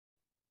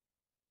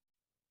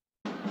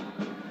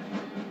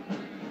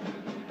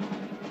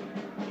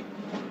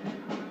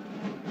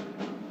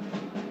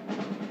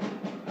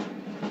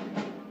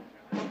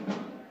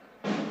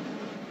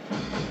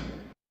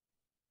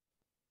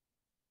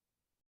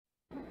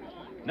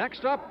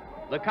Next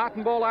up, the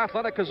Cotton Bowl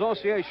Athletic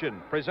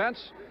Association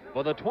presents,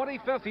 for the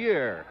 25th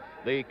year,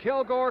 the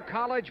Kilgore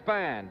College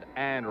Band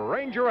and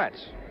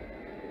Rangerettes.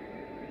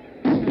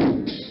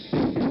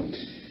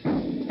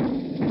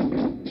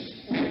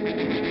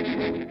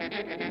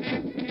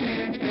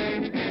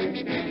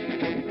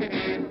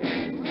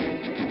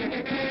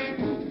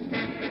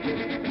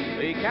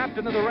 The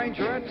captain of the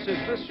Rangerettes is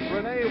Miss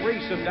Renee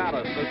Reese of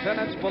Dallas,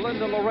 Lieutenants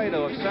Belinda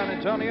Laredo of San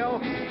Antonio,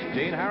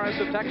 Dean Harris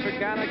of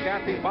Texarkana,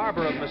 Kathy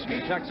Barber of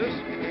Mesquite, Texas,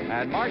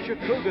 and Marcia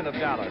Coogan of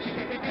Dallas.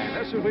 And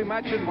this, as we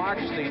mentioned,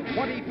 marks the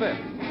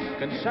 25th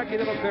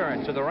consecutive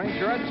appearance of the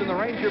Rangerettes and the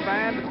Ranger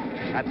Band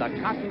at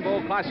the Cotton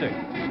Bowl Classic.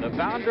 The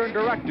founder and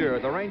director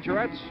of the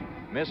Rangerettes,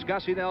 Miss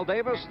Gussie Nell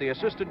Davis, the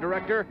assistant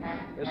director,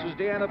 Mrs.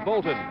 Deanna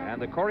Bolton,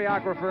 and the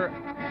choreographer,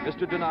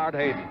 Mr. Denard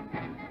Hayden.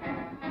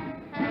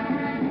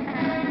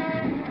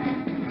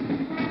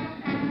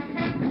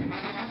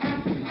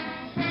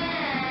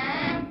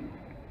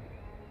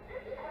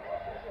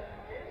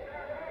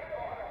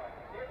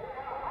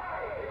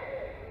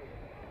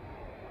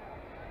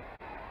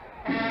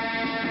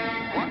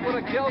 What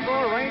would a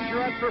Kilgore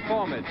Rangerette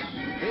performance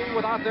be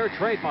without their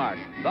trademark,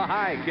 the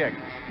high kick?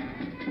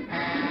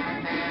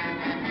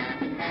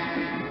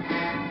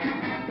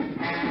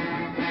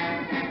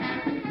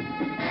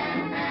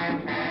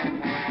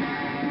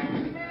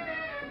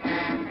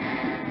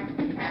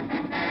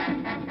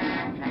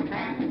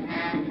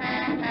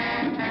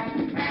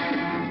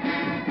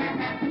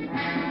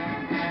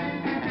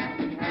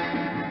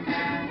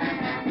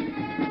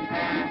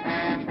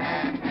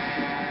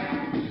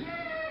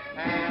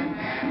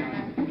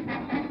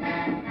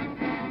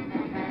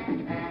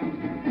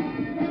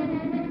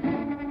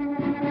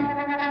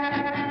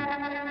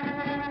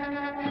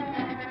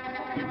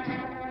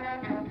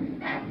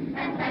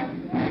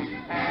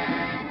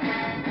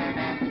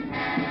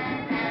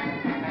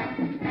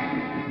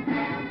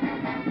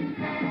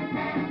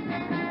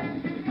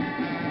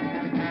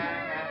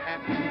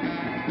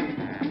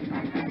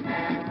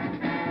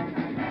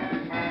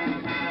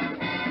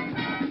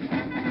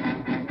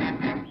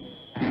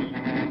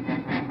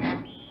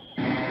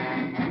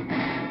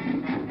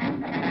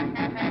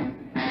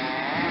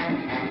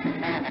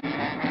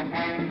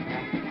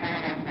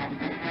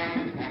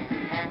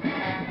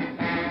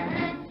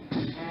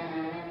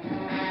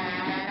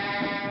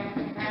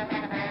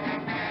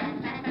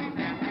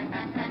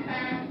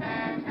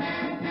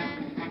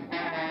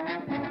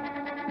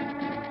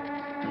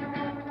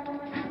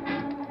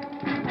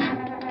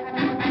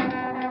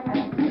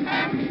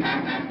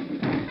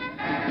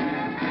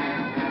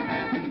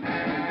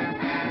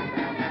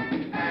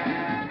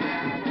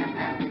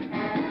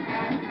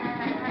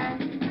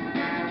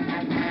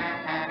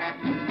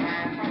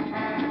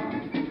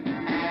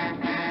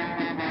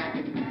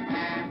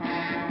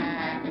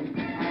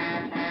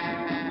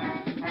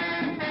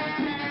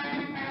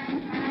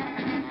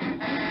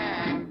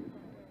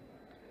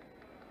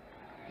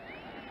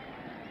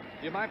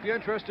 You might be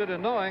interested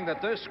in knowing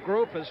that this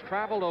group has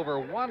traveled over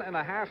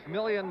 1.5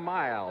 million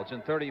miles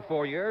in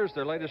 34 years.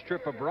 Their latest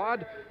trip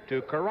abroad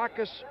to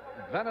Caracas,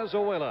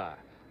 Venezuela.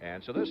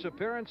 And so this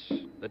appearance,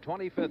 the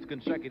 25th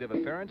consecutive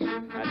appearance at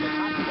the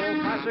Cotton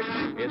Bowl Classic,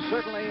 is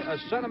certainly a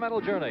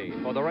sentimental journey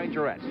for the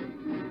Rangerettes.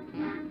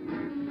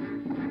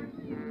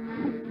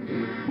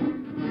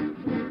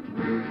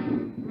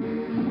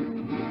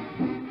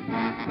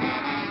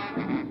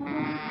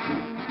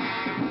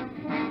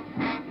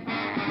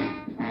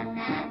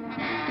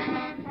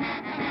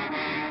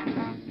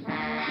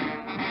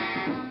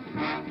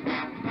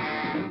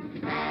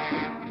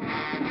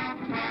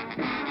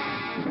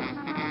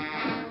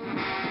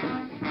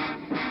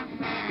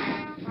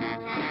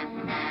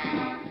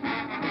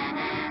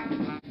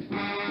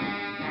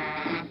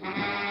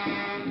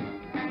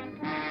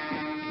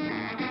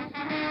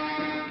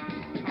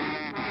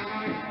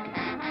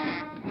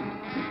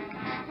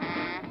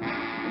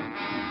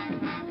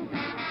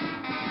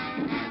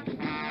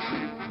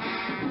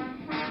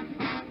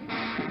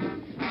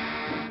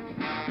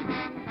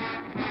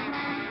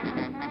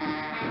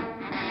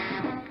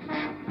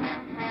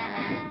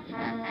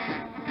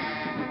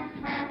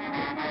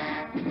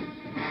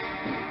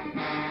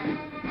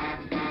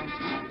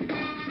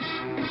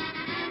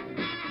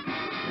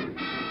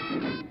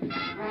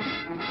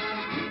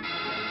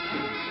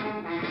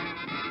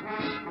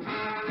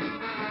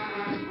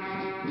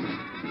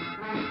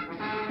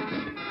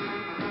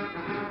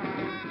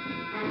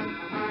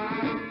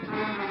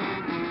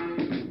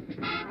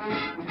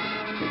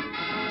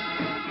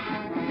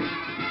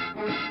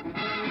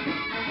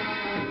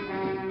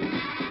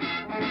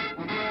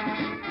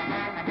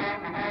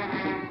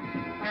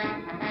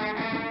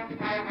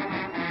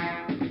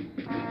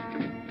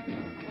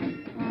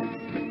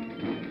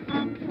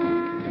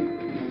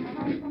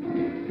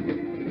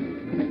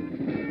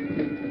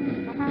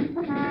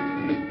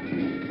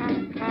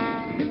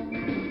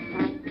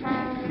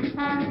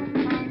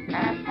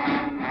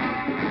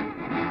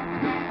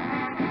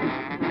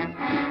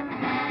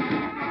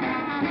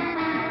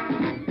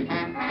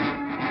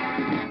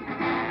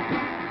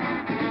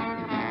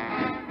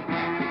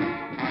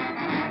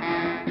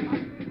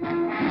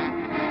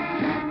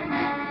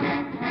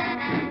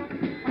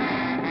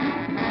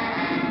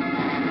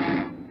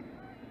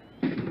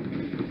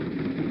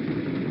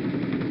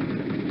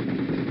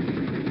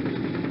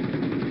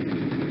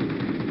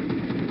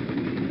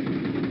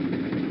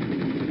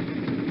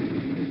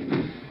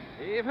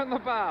 Even the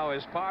bow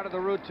is part of the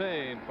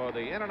routine for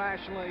the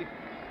internationally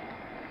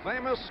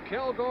famous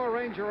Kilgore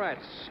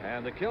Rangerettes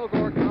and the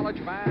Kilgore College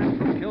Band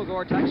from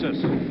Kilgore,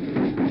 Texas.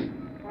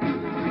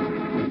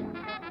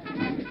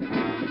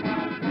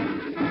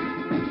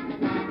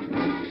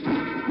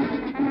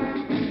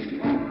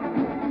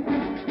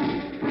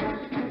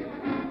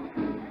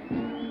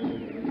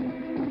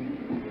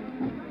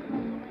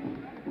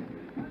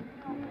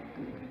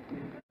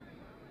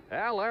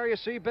 Well, there you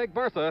see Big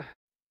Bertha.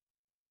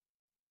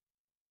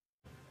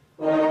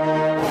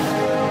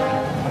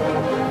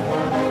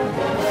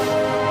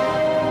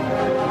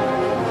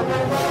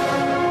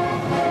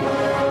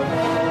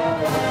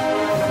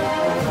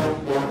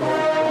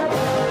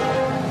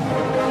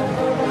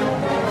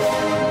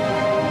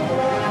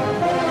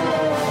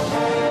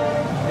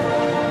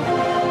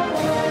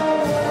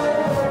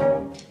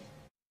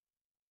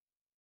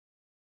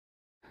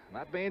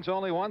 That means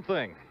only one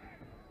thing.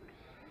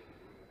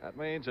 That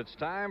means it's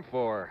time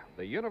for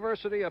the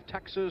University of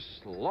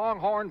Texas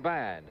Longhorn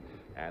Band.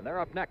 And they're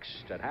up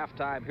next at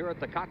halftime here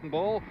at the Cotton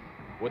Bowl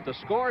with the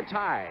score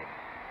tied.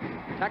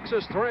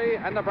 Texas 3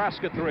 and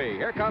Nebraska 3.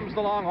 Here comes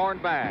the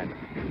Longhorn Band.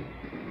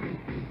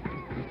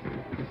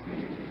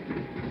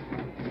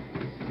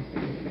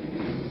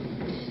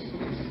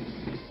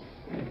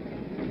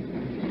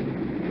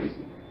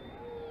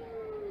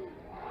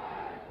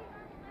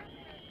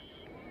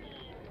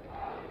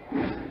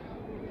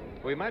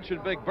 We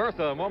mentioned Big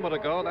Bertha a moment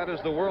ago. That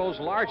is the world's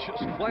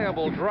largest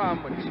playable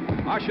drum.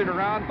 It's ushered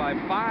around by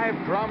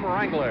 5 drum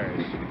wranglers.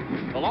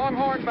 The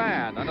Longhorn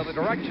Band, under the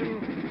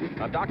direction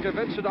of Dr.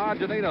 Vincent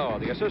Argenino.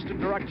 The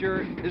assistant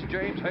director is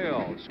James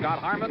Hale. Scott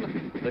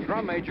Harmon, the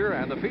drum major,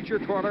 and the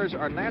featured twirlers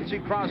are Nancy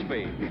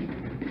Crosby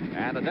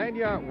and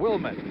Adania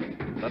Willman,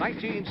 the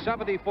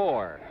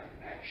 1974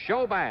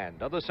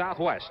 Showband of the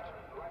Southwest.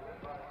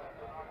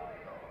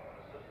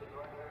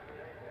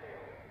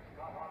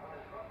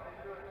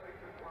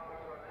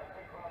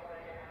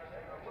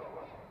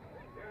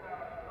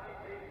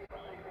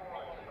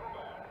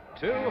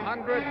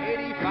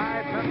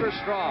 $285 members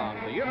strong,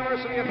 the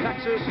University of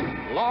Texas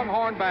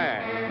Longhorn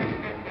Band.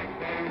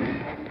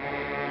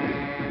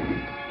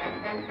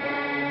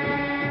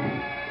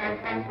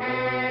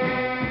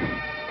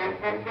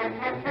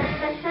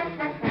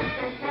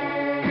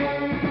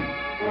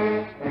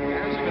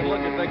 Here's a good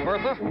look at Big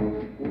Bertha.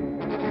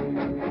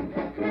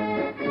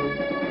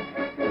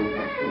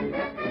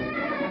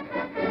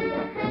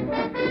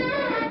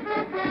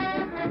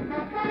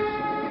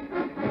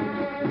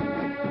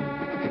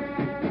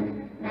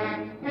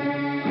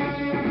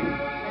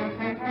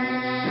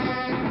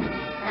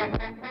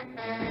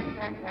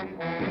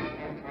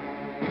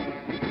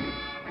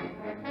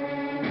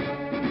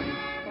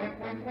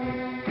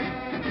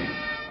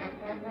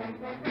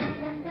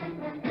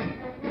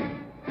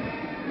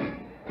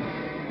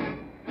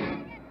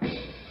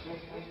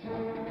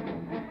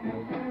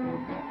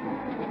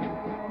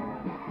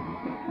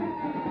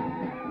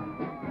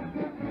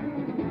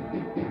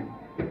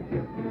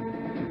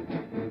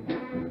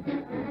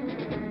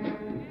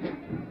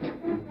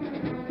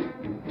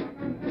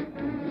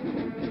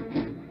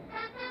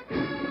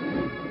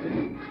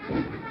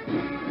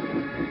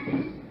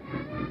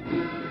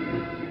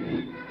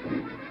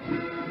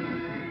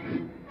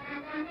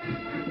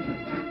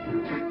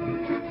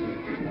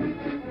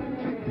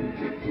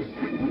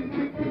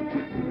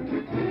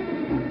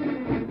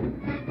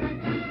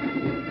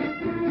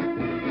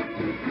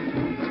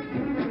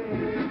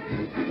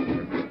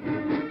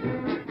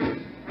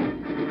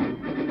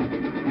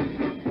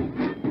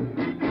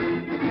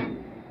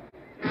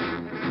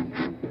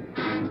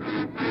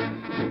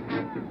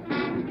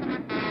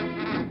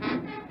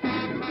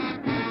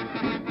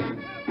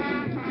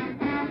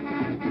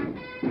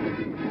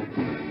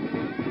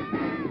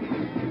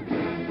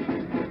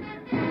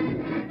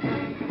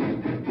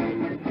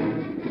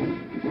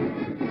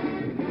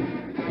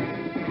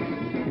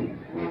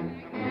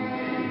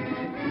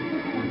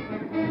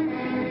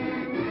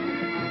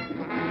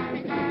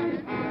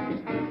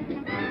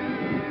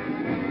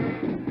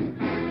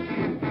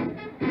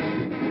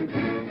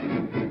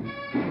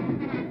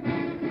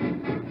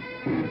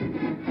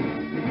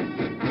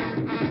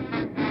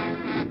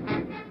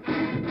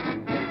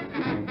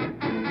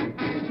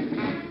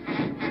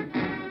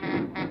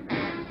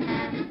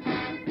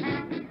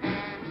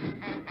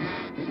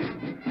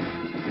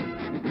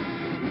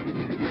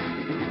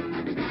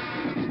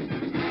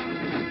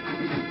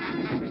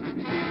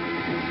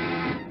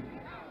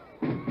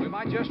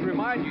 Just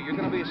remind you, you're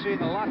going to be seeing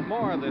a lot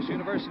more of this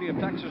University of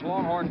Texas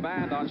Longhorn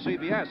Band on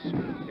CBS.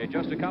 In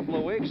just a couple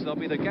of weeks, they'll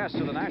be the guests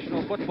of the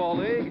National Football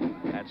League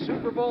at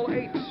Super Bowl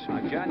 8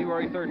 on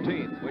January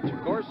 13th, which, of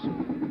course,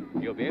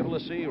 you'll be able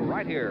to see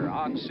right here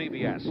on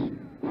CBS.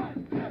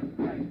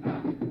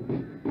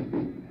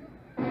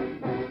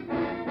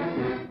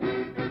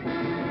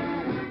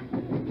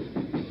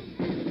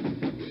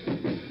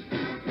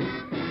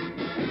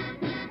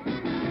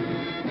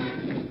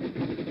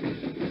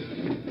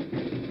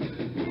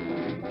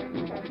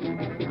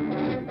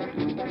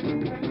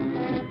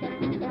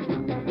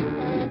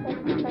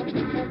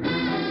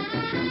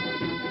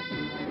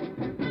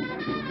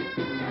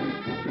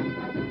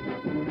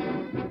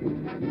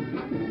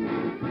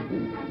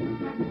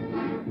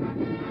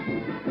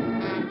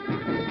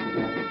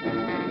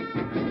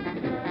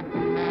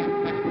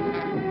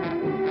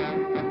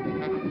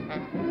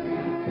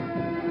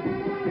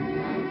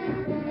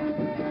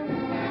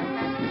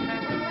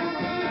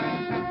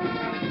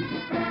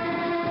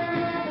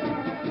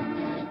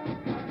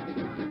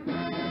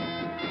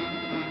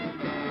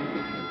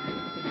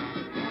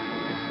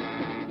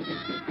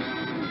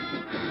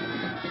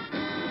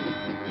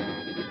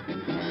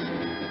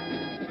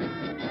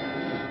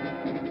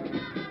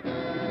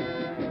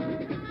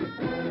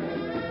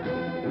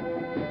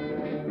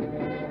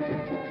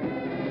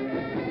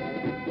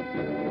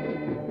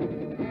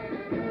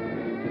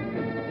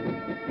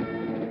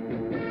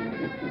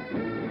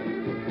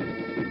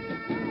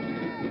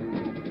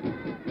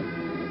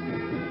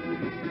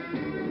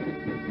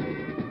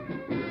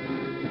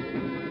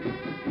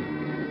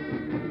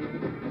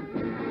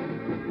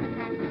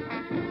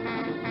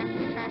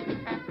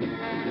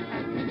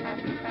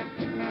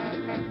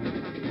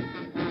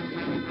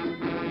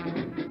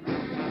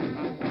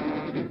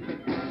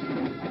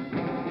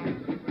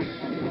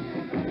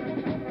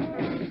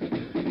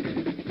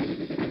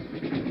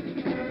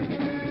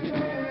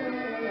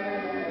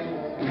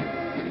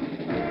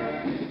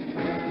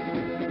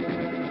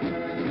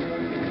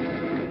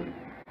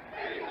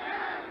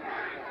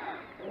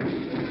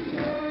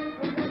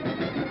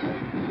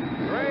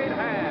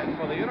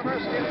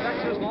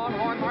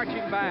 Longhorn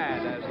Marching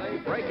Band as they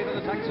break into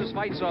the Texas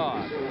fight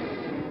song.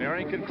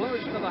 Nearing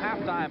conclusion of the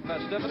halftime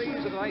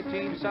festivities of the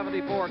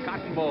 1974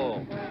 Cotton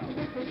Bowl.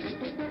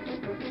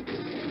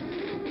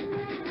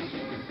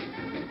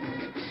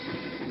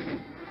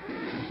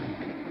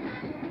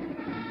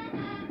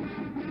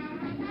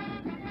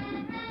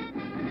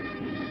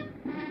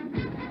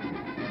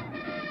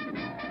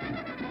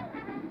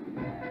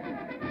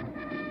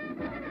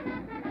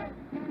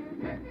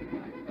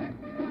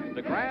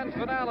 The grand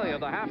finale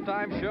of the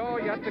halftime show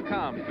yet to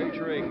come,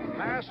 featuring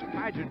mass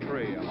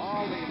pageantry of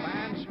all the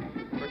bands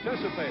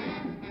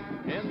participating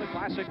in the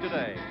Classic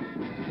today.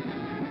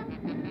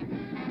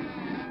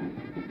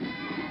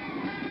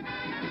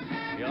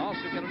 You'll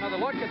also get another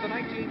look at the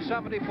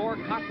 1974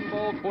 Cotton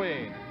Bowl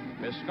Queen,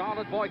 Miss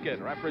Scarlett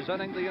Boykin,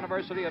 representing the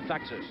University of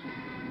Texas.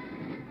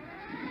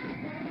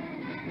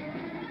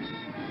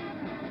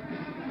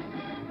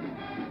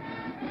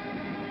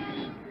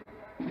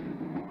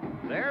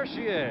 There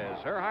she is,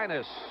 Her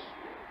Highness,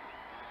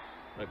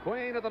 the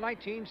Queen of the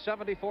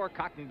 1974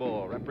 Cotton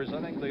Bowl,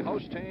 representing the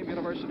host team,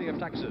 University of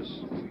Texas,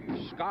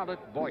 Scarlett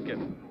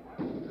Boykin.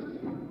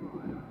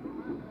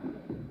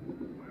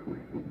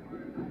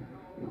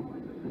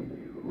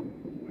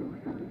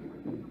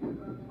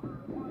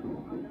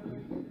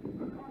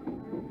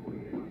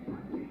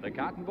 The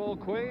Cotton Bowl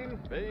Queen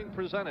being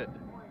presented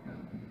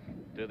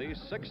to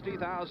these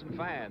 60,000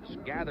 fans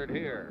gathered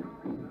here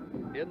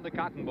in the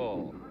Cotton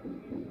Bowl.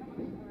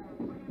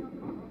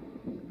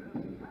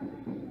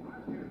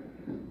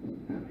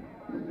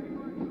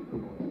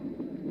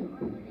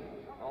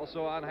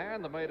 Also on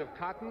hand, the Maid of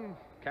Cotton,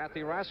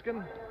 Kathy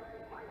Raskin,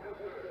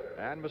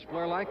 and Miss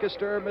Blair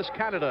Lancaster, Miss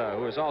Canada,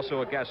 who is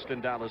also a guest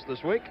in Dallas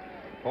this week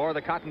for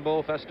the Cotton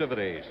Bowl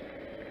festivities.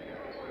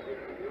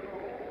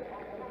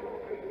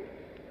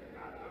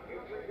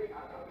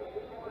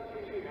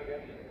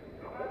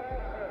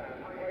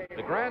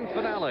 The grand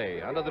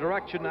finale, under the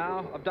direction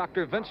now of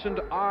Dr. Vincent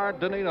R.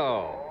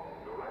 Donino,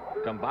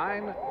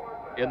 combined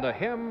in the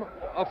Hymn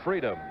of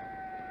Freedom.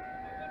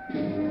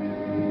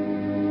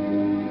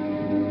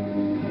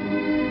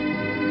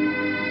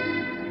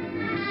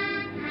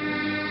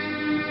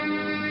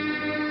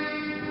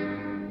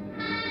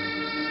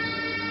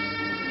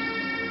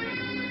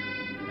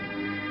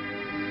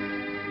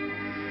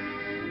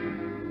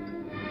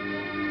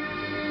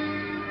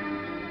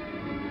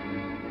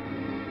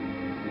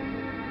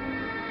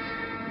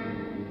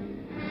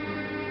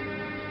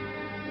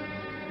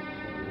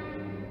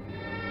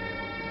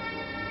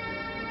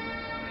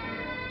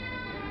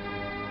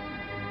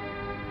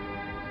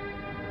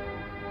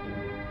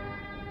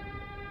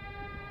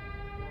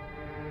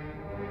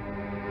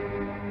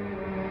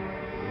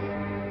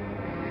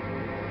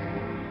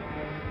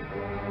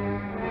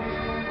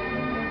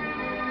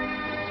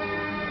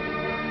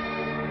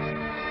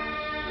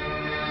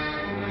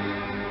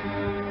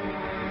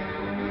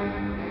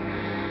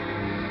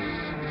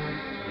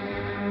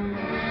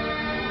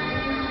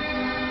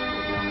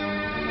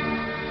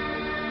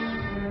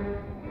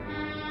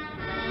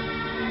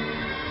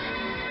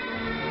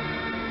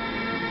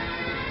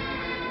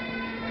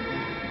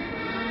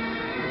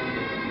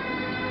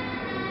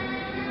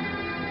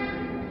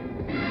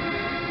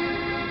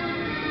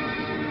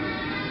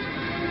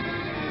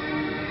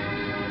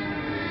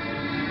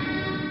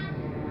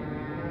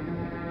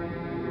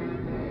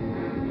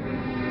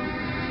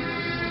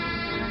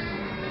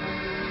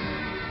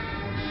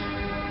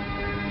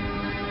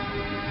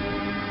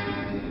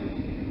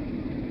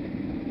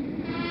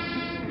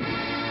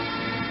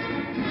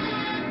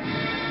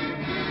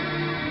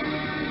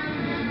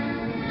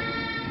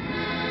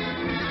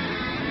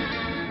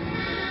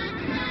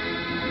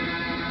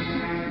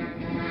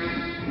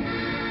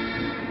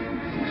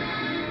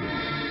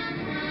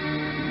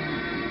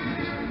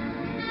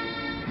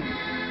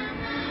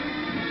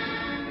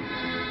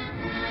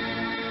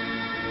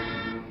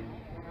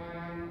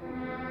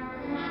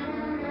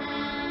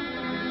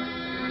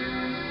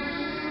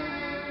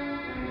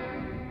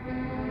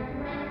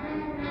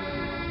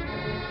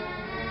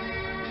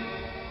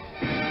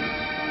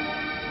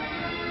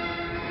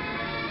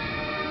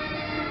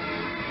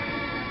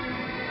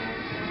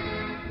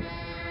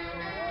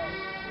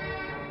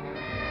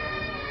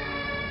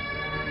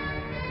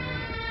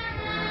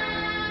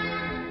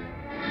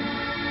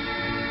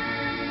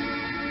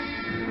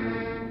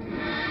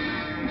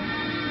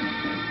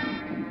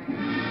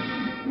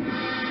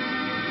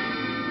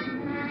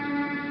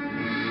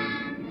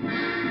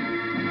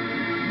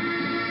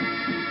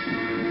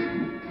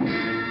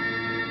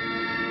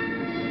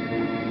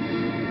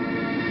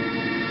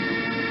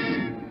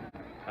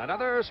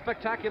 Another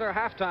spectacular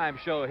halftime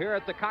show here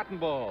at the Cotton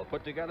Bowl,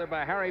 put together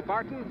by Harry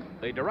Barton,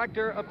 the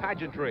director of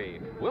pageantry.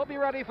 We'll be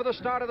ready for the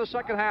start of the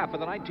second half of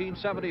the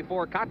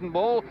 1974 Cotton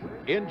Bowl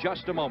in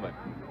just a moment.